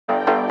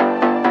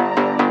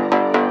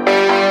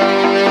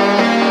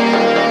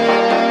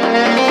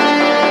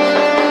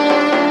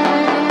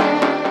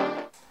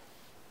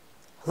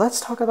let's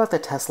talk about the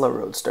Tesla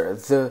Roadster,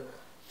 the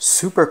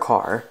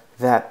supercar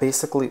that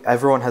basically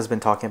everyone has been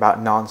talking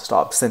about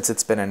nonstop since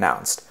it's been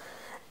announced.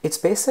 It's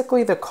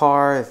basically the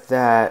car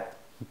that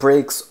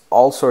breaks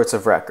all sorts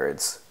of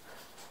records.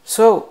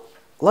 So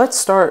let's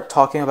start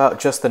talking about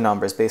just the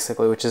numbers,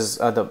 basically, which is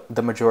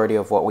the majority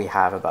of what we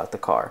have about the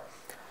car.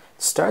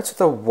 It starts with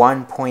a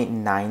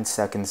 1.9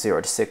 second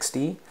 0 to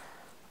 60,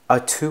 a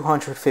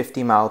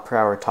 250 mile per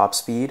hour top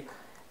speed,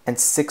 and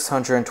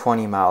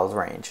 620 miles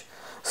range.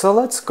 So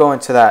let's go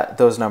into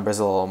those numbers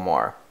a little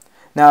more.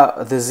 Now,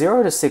 the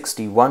 0 to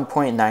 60,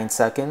 1.9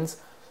 seconds,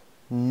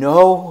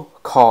 no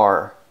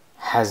car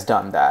has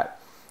done that.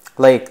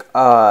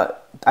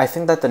 I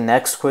think that the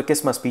next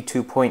quickest must be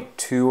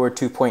 2.2 or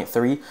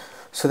 2.3.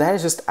 So that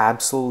is just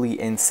absolutely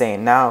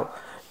insane. Now,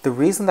 the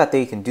reason that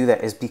they can do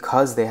that is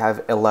because they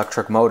have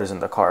electric motors in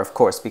the car, of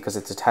course, because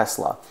it's a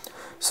Tesla.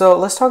 So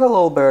let's talk a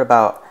little bit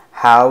about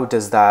how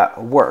does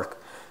that work.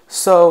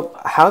 So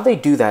how they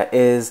do that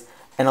is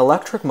an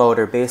electric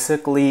motor,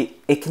 basically,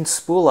 it can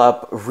spool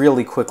up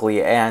really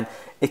quickly and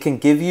it can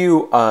give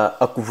you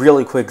a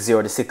really quick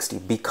 0 to 60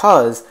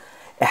 because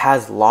it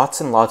has lots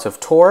and lots of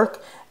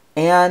torque,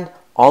 and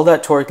all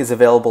that torque is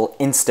available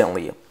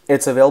instantly.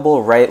 It's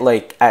available right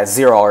at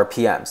 0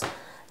 RPMs.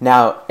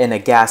 Now, in a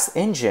gas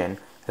engine,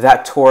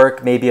 that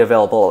torque may be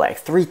available at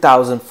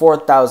 3,000,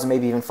 4,000,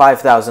 maybe even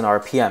 5,000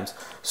 RPMs.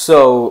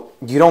 So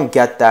you don't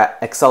get that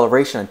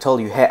acceleration until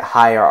you hit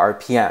higher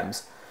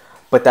RPMs.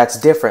 But that's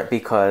different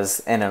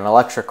because in an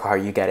electric car,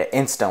 you get it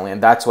instantly,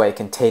 and that's why it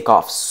can take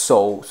off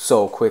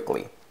so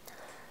quickly.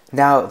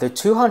 Now, the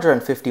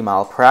 250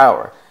 mile per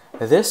hour,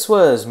 this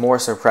was more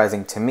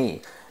surprising to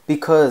me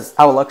because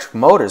how electric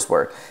motors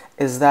work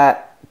is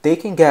that they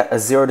can get a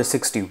 0 to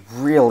 60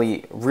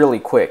 really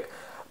quick,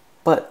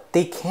 but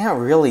they can't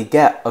really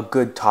get a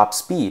good top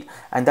speed,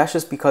 and that's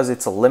just because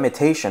it's a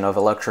limitation of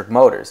electric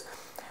motors.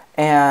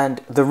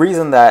 And the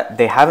reason that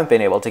they haven't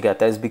been able to get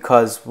that is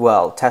because,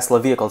 well, Tesla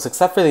vehicles,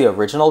 except for the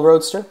original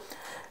Roadster,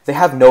 they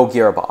have no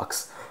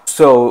gearbox.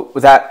 So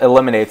that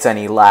eliminates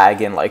any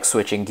lag in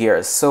switching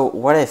gears. So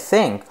what I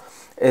think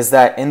is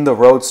that in the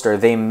Roadster,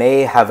 they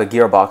may have a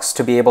gearbox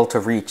to be able to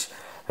reach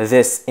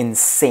this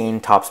insane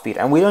top speed.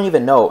 And we don't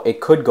even know,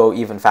 it could go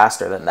even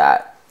faster than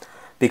that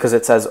because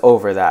it says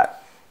over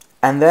that.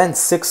 And then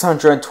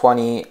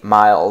 620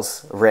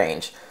 miles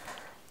range.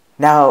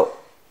 Now,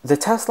 the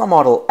Tesla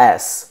Model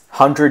S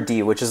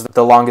 100D, which is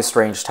the longest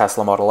range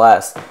Tesla Model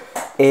S,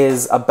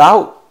 is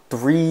about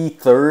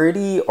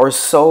 330 or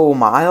so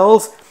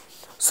miles.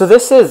 So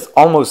this is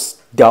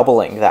almost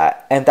doubling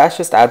that. And that's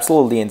just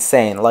absolutely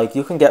insane.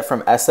 You can get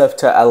from SF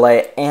to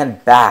LA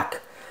and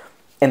back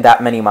in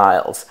that many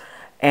miles.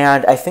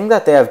 And I think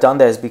that they have done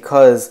that is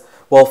because,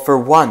 well, for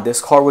one,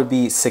 this car would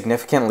be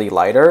significantly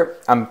lighter.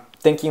 I'm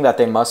thinking that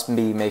they must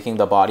be making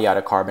the body out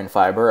of carbon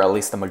fiber, at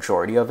least the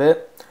majority of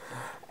it,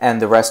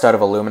 and the rest out of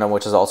aluminum,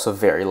 which is also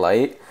very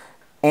light.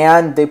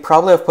 And they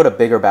probably have put a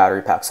bigger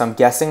battery pack. So I'm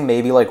guessing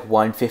maybe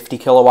 150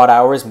 kilowatt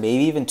hours,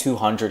 maybe even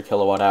 200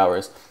 kilowatt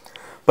hours.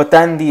 But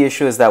then the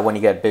issue is that when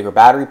you get bigger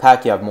battery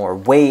pack, you have more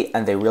weight,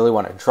 and they really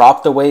want to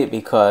drop the weight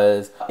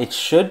because it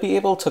should be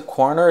able to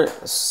corner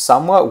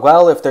somewhat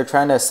well if they're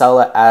trying to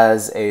sell it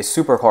as a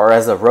supercar or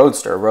as a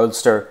Roadster.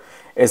 Roadster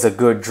is a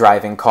good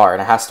driving car,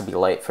 and it has to be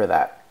light for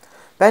that.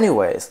 But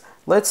anyways,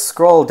 let's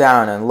scroll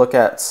down and look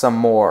at some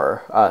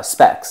more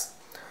specs.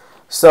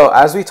 So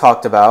as we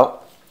talked about,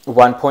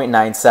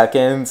 1.9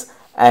 seconds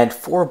and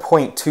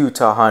 4.2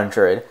 to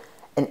 100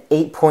 and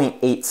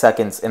 8.8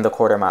 seconds in the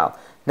quarter mile.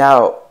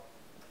 Now,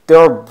 there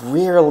are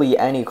rarely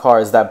any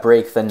cars that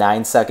break the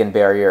 9-second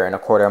barrier in a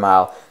quarter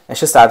mile.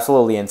 It's just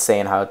absolutely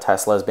insane how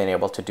Tesla has been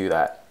able to do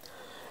that.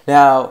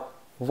 Now,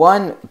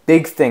 one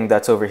big thing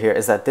that's over here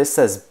is that this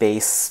says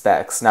base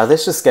specs. Now,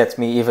 this just gets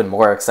me even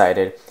more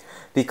excited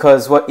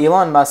because what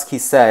Elon Musk he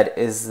said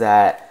is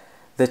that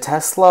the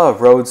Tesla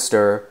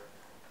Roadster,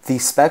 the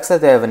specs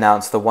that they have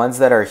announced, the ones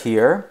that are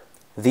here,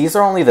 these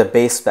are only the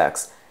base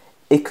specs.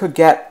 It could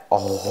get a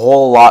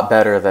whole lot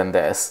better than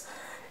this.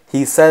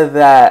 He said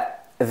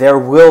that there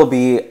will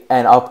be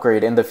an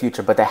upgrade in the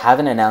future, but they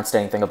haven't announced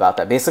anything about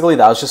that. Basically,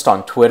 that was just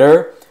on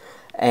Twitter,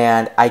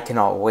 and I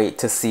cannot wait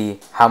to see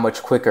how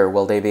much quicker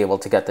will they be able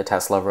to get the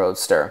Tesla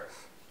Roadster.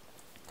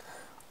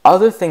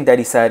 Other thing that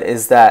he said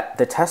is that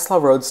the Tesla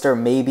Roadster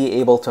may be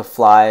able to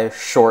fly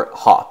short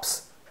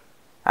hops.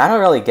 I don't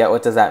really get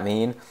what does that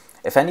mean.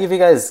 If any of you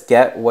guys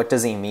get what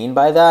does he mean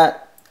by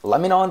that, let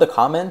me know in the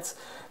comments,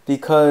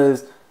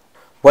 because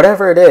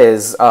whatever it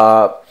is,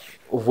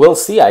 we'll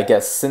see, I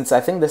guess, since I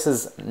think this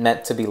is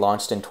meant to be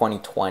launched in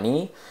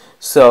 2020.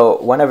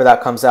 So whenever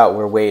that comes out,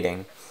 we're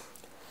waiting.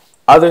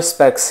 Other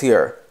specs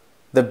here.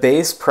 The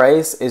base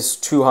price is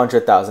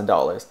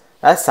 $200,000.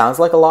 That sounds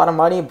like a lot of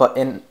money, but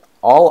in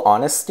all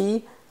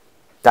honesty,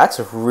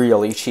 that's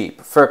really cheap.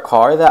 For a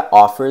car that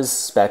offers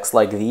specs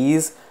like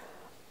these,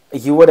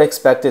 you would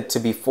expect it to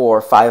be $400,000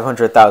 or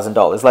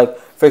 $500,000.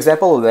 For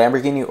example, the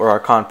Lamborghini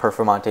Huracan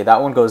Performante,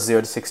 that one goes 0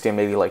 to 60 in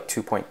maybe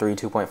 2.3,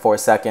 2.4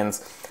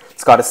 seconds.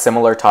 It's got a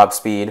similar top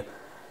speed.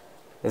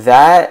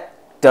 That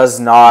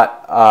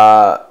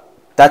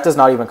that does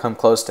not even come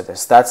close to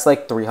this. That's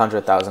like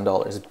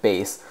 $300,000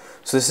 base.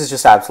 So this is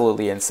just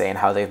absolutely insane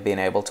how they've been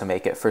able to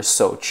make it for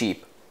so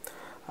cheap.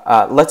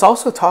 Let's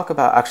also talk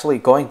about, actually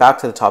going back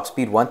to the top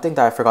speed, one thing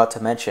that I forgot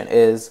to mention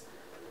is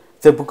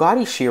the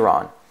Bugatti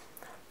Chiron.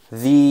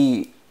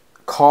 The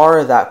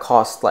car that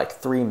cost like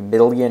 $3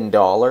 million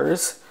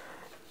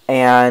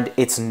and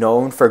it's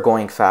known for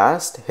going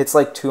fast, hits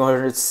like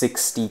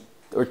 260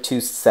 or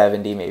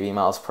 270 maybe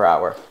miles per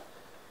hour.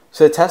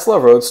 So the Tesla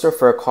Roadster,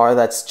 for a car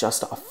that's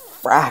just a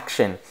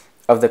fraction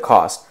of the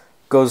cost,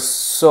 goes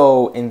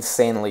so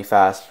insanely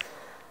fast.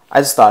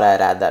 I just thought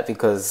I'd add that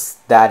because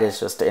that is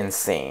just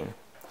insane.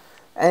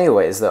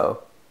 Anyways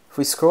though, if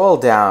we scroll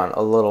down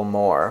a little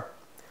more,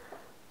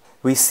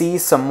 we see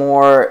some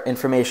more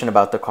information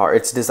about the car.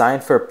 It's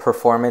designed for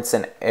performance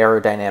and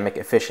aerodynamic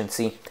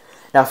efficiency.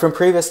 Now from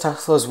previous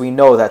Teslas, we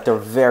know that they're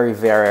very,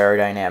 very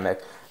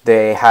aerodynamic.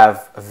 They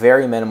have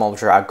very minimal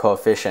drag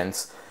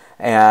coefficients,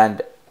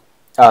 and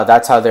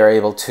that's how they're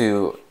able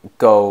to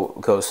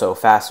go so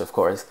fast, of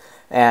course.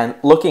 And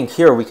looking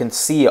here, we can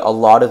see a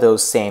lot of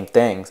those same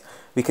things.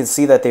 We can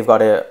see that they've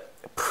got a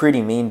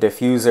pretty mean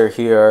diffuser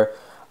here.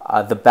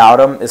 The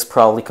bottom is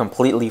probably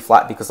completely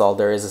flat because all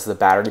there is the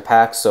battery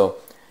pack, so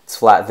it's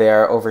flat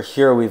there. Over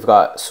here, we've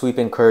got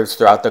sweeping curves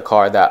throughout the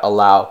car that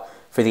allow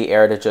for the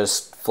air to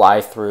just fly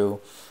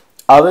through.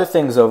 Other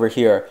things over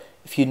here,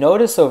 if you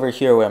notice over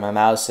here where my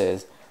mouse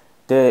is,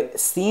 there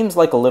seems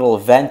like a little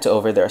vent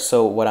over there.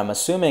 So what I'm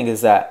assuming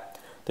is that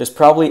there's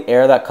probably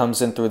air that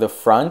comes in through the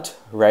front,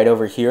 right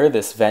over here,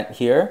 this vent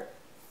here.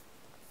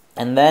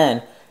 And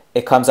then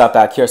it comes out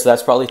back here, so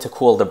that's probably to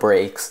cool the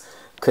brakes,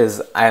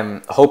 because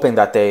I'm hoping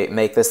that they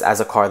make this as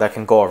a car that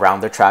can go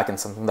around the track and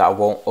something that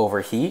won't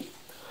overheat.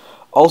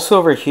 Also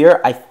over here,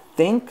 I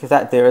think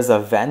that there is a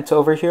vent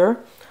over here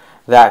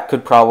that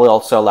could probably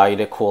also allow you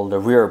to cool the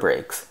rear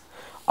brakes.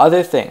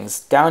 Other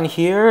things, down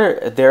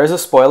here, there is a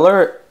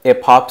spoiler.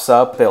 It pops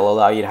up. It'll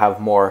allow you to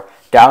have more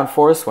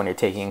downforce when you're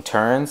taking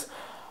turns.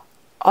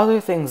 Other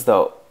things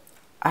though,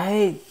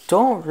 I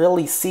don't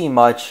really see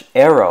much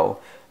aero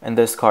in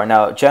this car.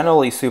 Now,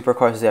 generally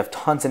supercars, they have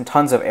tons and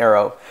tons of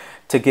aero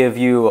to give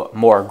you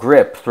more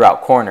grip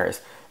throughout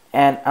corners.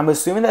 And I'm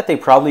assuming that they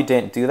probably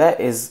didn't do that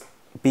is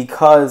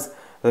because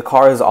the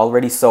car is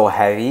already so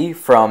heavy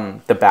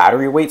from the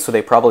battery weight, so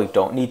they probably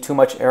don't need too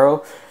much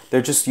aero.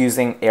 They're just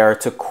using air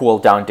to cool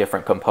down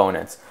different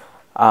components.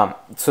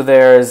 So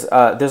there's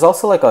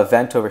also like a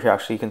vent over here.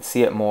 Actually, you can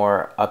see it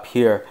more up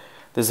here.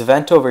 There's a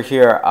vent over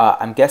here.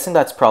 I'm guessing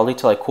that's probably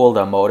to like cool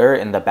the motor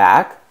in the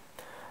back.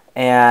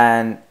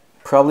 And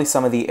probably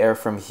some of the air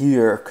from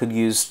here could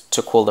use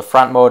to cool the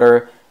front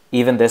motor.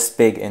 Even this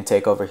big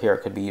intake over here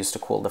could be used to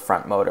cool the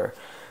front motor.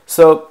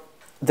 So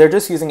they're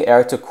just using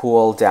air to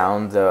cool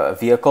down the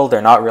vehicle.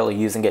 They're not really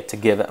using it to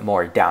give it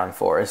more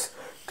downforce,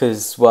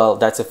 because, well,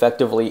 that's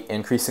effectively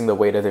increasing the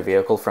weight of the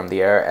vehicle from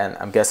the air, and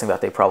I'm guessing that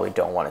they probably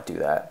don't want to do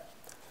that.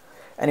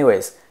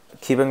 Anyways,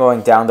 keeping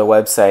going down the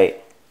website,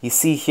 you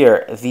see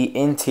here the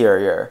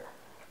interior.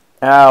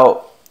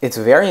 Now, it's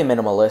very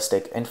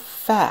minimalistic. In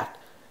fact,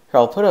 here,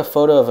 I'll put a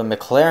photo of a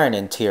McLaren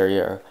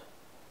interior.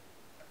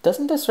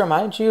 Doesn't this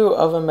remind you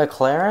of a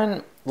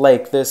McLaren?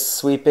 Like this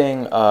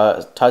sweeping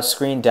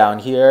touchscreen down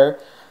here,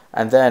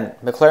 and then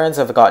McLarens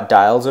have got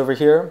dials over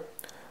here,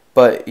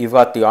 but you've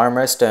got the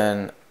armrest,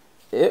 and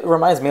it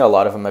reminds me a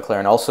lot of a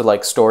McLaren. Also,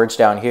 like storage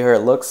down here,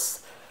 it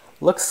looks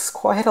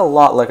quite a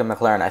lot like a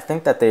McLaren. I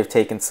think that they've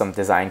taken some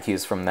design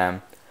cues from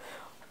them.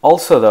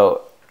 Also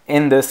though,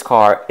 in this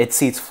car, it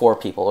seats 4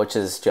 people, which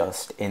is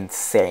just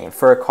insane.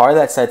 For a car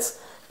that sets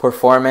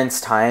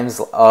performance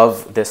times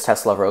of this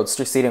Tesla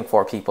Roadster, seating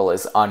 4 people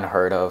is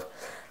unheard of.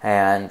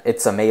 And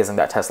it's amazing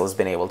that Tesla's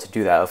been able to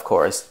do that, of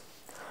course.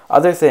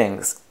 Other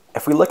things,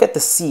 if we look at the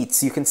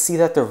seats, you can see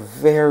that they're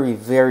very,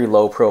 very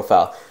low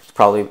profile. It's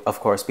probably, of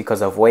course,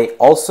 because of weight.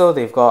 Also,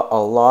 they've got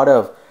a lot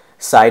of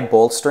side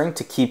bolstering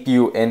to keep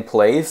you in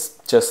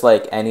place, just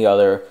like any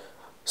other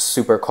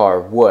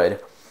supercar would.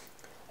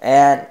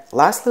 And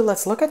lastly,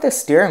 let's look at the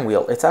steering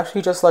wheel. It's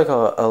actually just like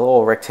a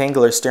little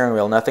rectangular steering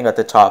wheel, nothing at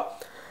the top.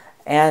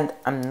 And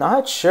I'm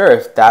not sure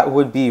if that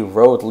would be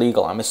road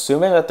legal. I'm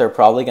assuming that they're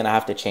probably going to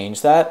have to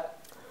change that,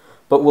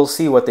 but we'll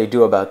see what they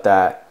do about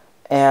that.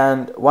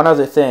 And one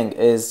other thing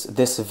is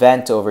this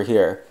vent over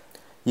here.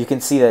 You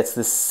can see that it's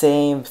the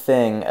same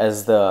thing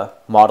as the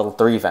Model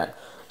 3 vent.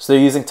 So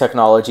they're using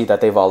technology that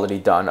they've already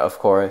done, of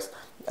course.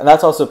 And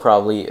that's also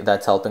probably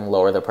that's helping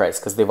lower the price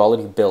because they've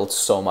already built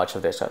so much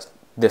of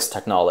this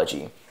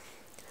technology.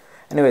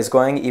 Anyways,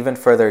 going even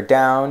further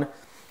down,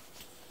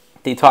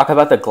 they talk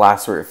about the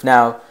glass roof.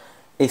 Now,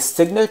 a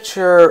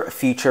signature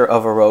feature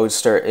of a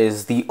Roadster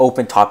is the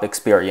open top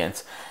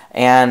experience,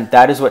 and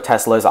that is what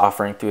Tesla is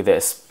offering through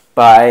this.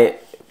 By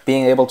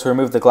being able to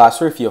remove the glass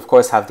roof, you of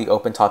course have the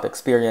open top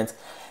experience.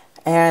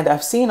 And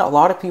I've seen a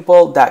lot of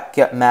people that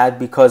get mad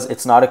because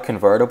it's not a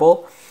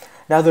convertible.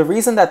 Now the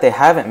reason that they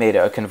haven't made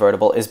it a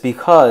convertible is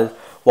because,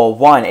 well,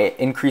 one, it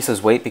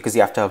increases weight because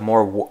you have to have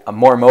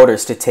more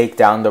motors to take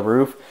down the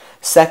roof.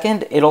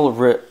 Second,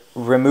 it'll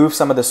remove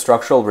some of the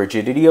structural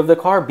rigidity of the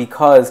car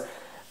because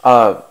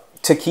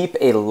to keep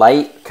a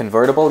light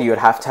convertible, you would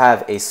have to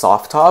have a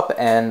soft top,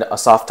 and a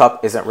soft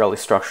top isn't really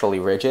structurally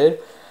rigid.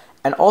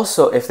 And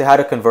also, if they had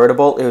a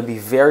convertible, it would be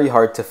very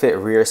hard to fit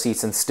rear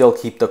seats and still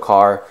keep the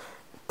car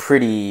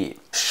pretty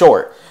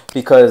short,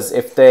 because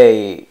if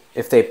they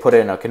put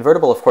in a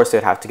convertible, of course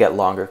they'd have to get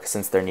longer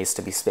since there needs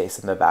to be space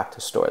in the back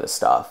to store the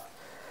stuff.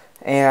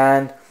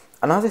 And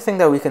another thing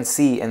that we can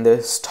see in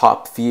this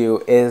top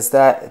view is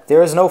that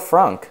there is no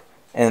frunk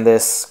in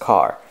this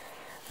car.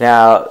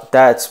 Now,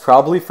 that's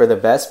probably for the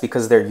best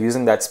because they're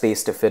using that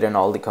space to fit in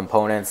all the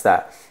components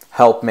that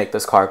help make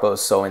this car go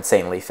so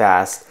insanely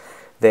fast.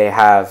 They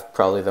have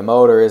probably the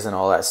motors and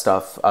all that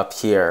stuff up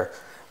here.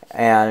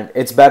 And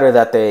it's better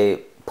that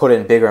they put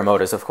in bigger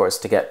motors, of course,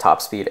 to get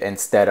top speed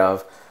instead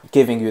of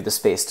giving you the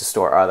space to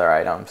store other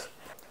items.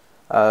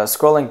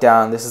 Scrolling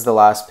down, this is the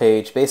last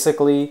page.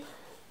 Basically,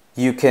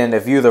 you can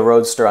view the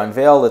Roadster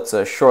unveiled. It's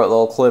a short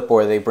little clip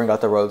where they bring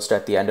out the Roadster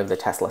at the end of the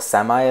Tesla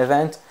Semi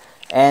event.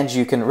 And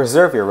you can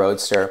reserve your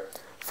Roadster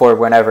for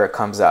whenever it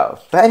comes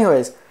out. But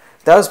anyways,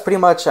 that was pretty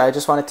much, I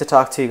just wanted to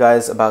talk to you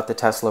guys about the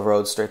Tesla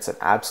Roadster. It's an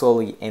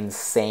absolutely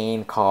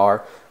insane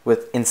car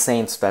with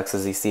insane specs,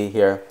 as you see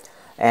here.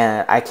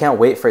 And I can't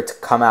wait for it to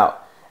come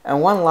out.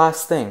 And one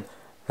last thing,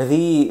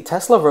 the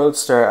Tesla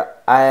Roadster,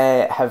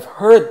 I have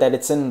heard that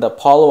it's in the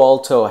Palo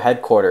Alto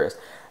headquarters.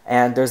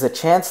 And there's a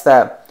chance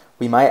that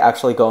we might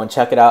actually go and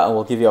check it out, and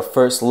we'll give you a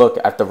first look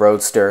at the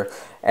Roadster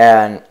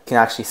and you can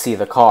actually see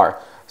the car.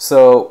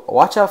 So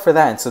watch out for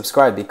that and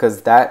subscribe,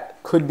 because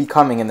that could be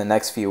coming in the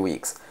next few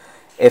weeks,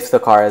 if the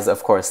car is,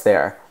 of course,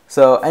 there.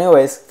 So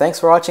anyways, thanks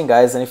for watching,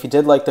 guys, and if you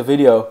did like the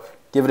video,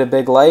 give it a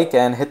big like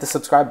and hit the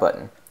subscribe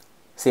button.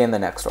 See you in the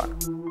next one.